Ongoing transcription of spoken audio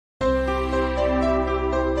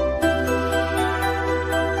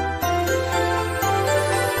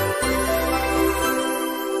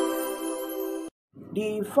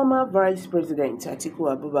former Vice President Atiku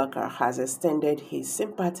Abubakar has extended his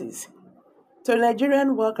sympathies to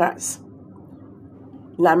Nigerian workers,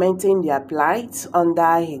 lamenting their plight under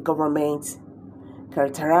a government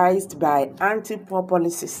characterized by anti-poor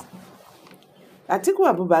policies. Atiku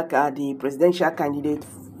Abubakar, the presidential candidate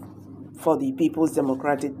for the People's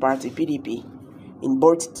Democratic Party (PDP) in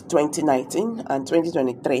both 2019 and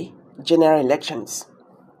 2023 general elections,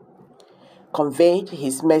 conveyed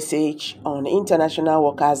his message on International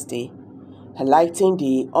Workers' Day, highlighting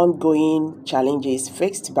the ongoing challenges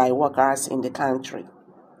faced by workers in the country.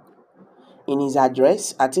 In his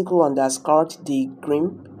address, Atiku underscored the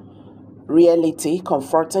grim reality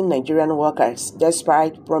confronting Nigerian workers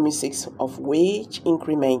despite promises of wage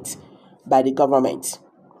increments by the government.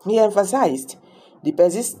 He emphasized the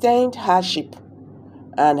persistent hardship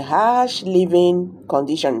and harsh living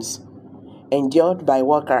conditions endured by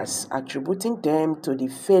workers, attributing them to the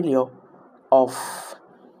failure of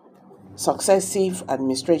successive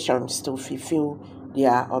administrations to fulfill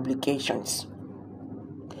their obligations.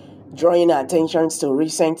 Drawing attention to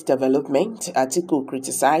recent development, Atiku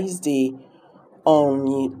criticized the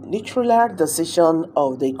unilateral decision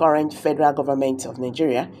of the current federal government of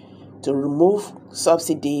Nigeria to remove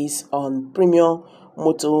subsidies on premium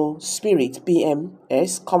motor spirit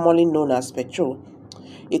 (PMS), commonly known as petrol.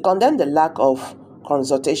 He condemned the lack of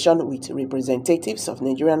consultation with representatives of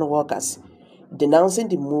Nigerian workers, denouncing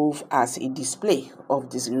the move as a display of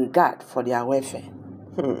disregard for their welfare.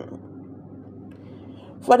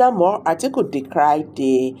 Furthermore, Atiku decried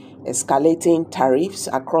the escalating tariffs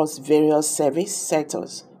across various service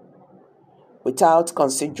sectors without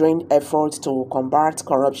considering efforts to combat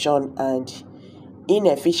corruption and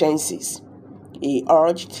inefficiencies. He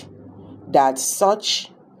argued that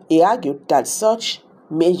such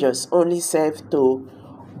measures only serve to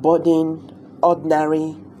burden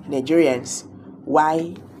ordinary Nigerians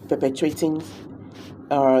while perpetuating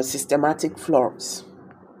systematic flaws.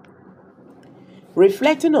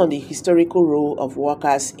 Reflecting on the historical role of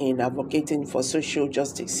workers in advocating for social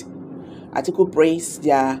justice, Atiku praised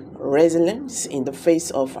their resilience in the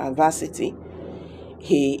face of adversity.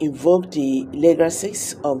 He invoked the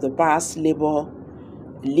legacies of the past labor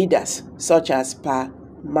leaders such as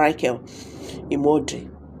Michael Imodri,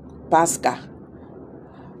 Pascal,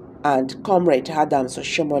 and Comrade Adams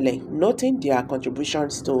Oshomole, noting their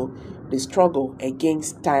contributions to the struggle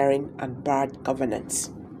against tyranny and bad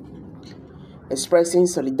governance. Expressing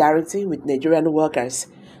solidarity with Nigerian workers,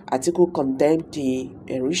 Atiku condemned the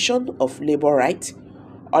erosion of labor rights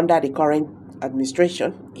under the current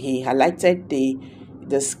administration. He highlighted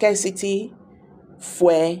the scarcity of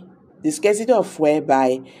fuel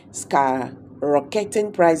by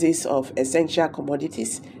skyrocketing prices of essential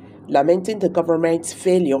commodities, lamenting the government's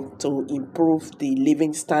failure to improve the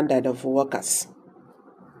living standard of workers.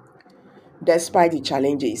 Despite the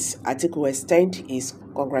challenges, Atiku extended his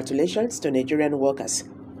congratulations to Nigerian workers.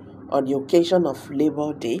 On the occasion of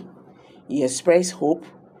Labor Day, he expressed hope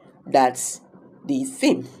that the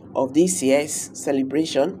theme of this year's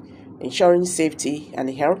celebration, ensuring safety and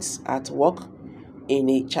health at work in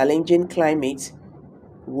a challenging climate,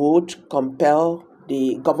 would compel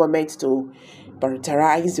the government to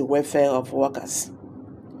prioritize the welfare of workers.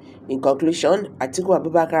 In conclusion, Atiku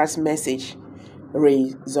Abubakar's message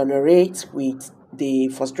resonates with the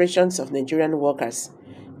frustrations of Nigerian workers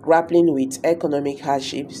grappling with economic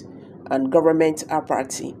hardships and government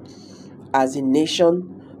apathy. As the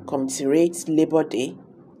nation commemorates Labor Day,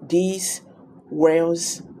 this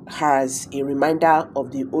was as a reminder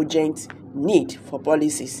of the urgent need for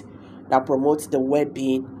policies that promote the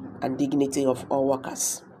well-being and dignity of all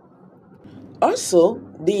workers. Also,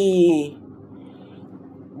 the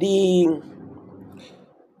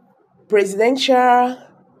presidential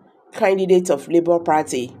candidate of Labour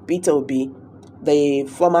Party, Peter Obi, the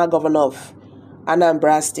former governor of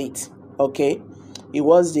Anambra State, he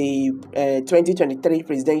was the 2023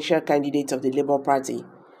 presidential candidate of the Labour Party.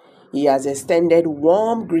 He has extended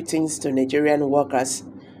warm greetings to Nigerian workers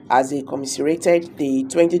as they commiserated the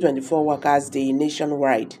 2024 Workers' Day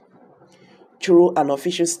nationwide. Through an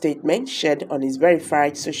official statement shared on his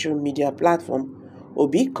verified social media platform,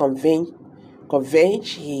 Obi conveyed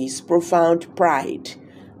his profound pride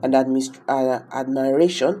and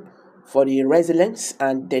admiration for the resilience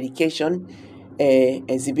and dedication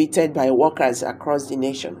exhibited by workers across the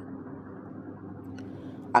nation.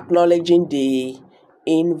 Acknowledging the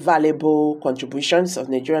invaluable contributions of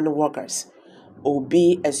Nigerian workers,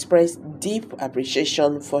 Obi expressed deep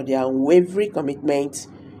appreciation for their unwavering commitment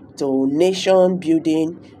to nation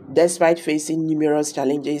building despite facing numerous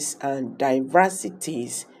challenges and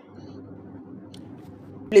adversities.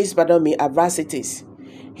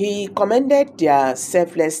 He commended their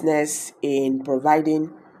selflessness in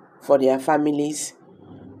providing for their families,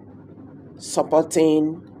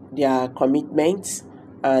 supporting their commitments,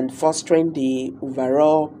 and fostering the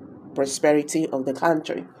overall prosperity of the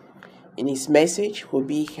country. In his message,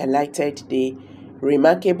 Obi highlighted the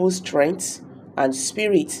remarkable strength and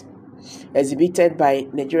spirit exhibited by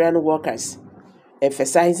Nigerian workers,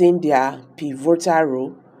 emphasizing their pivotal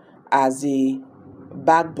role as the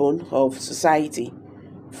backbone of society,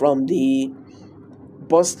 from the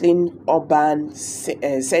bustling urban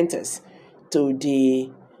centers to the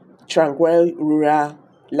tranquil rural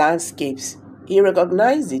landscapes. He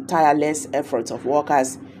recognized the tireless efforts of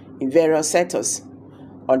workers in various sectors,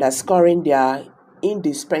 underscoring their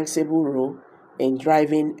indispensable role in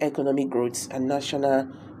driving economic growth and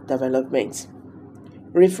national development.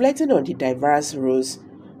 Reflecting on the diverse roles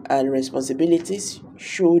and responsibilities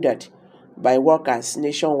shouldered by workers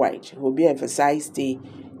nationwide, Obi emphasized the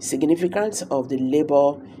significance of the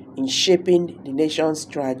labor in shaping the nation's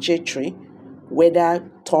trajectory, whether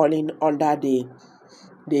toiling under the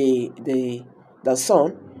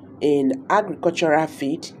sun in agricultural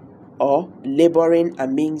field or laboring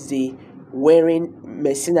amidst the wearing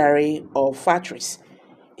machinery of factories.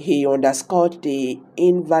 He underscored the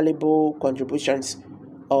invaluable contributions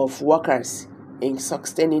of workers in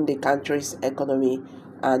sustaining the country's economy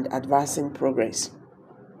and advancing progress.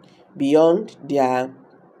 Beyond their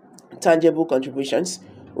tangible contributions,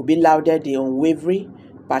 Obi lauded the unwavering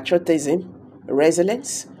patriotism,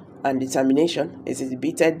 resilience, and determination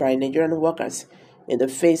exhibited by Nigerian workers in the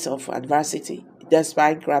face of adversity,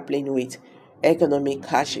 despite grappling with economic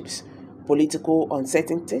hardships, political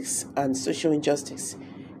uncertainties, and social injustice.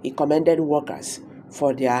 He commended workers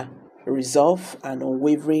for their resolve and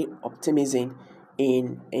unwavering optimism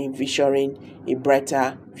in envisioning a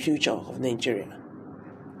brighter future of Nigeria.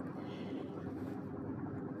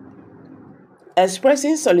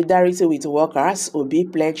 Expressing solidarity with workers, Obi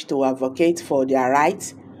pledged to advocate for their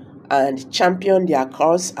rights and champion their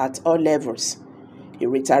cause at all levels. He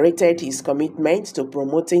reiterated his commitment to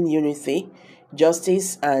promoting unity,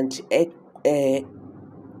 justice, and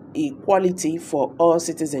equality for all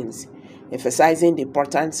citizens, emphasizing the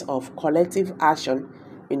importance of collective action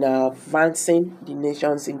in advancing the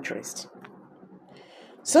nation's interest.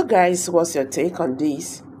 So guys, what's your take on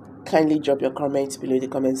this? Kindly drop your comments below the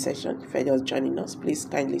comment section. If you're just joining us, please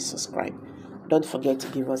kindly subscribe. Don't forget to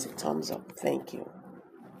give us a thumbs up. Thank you.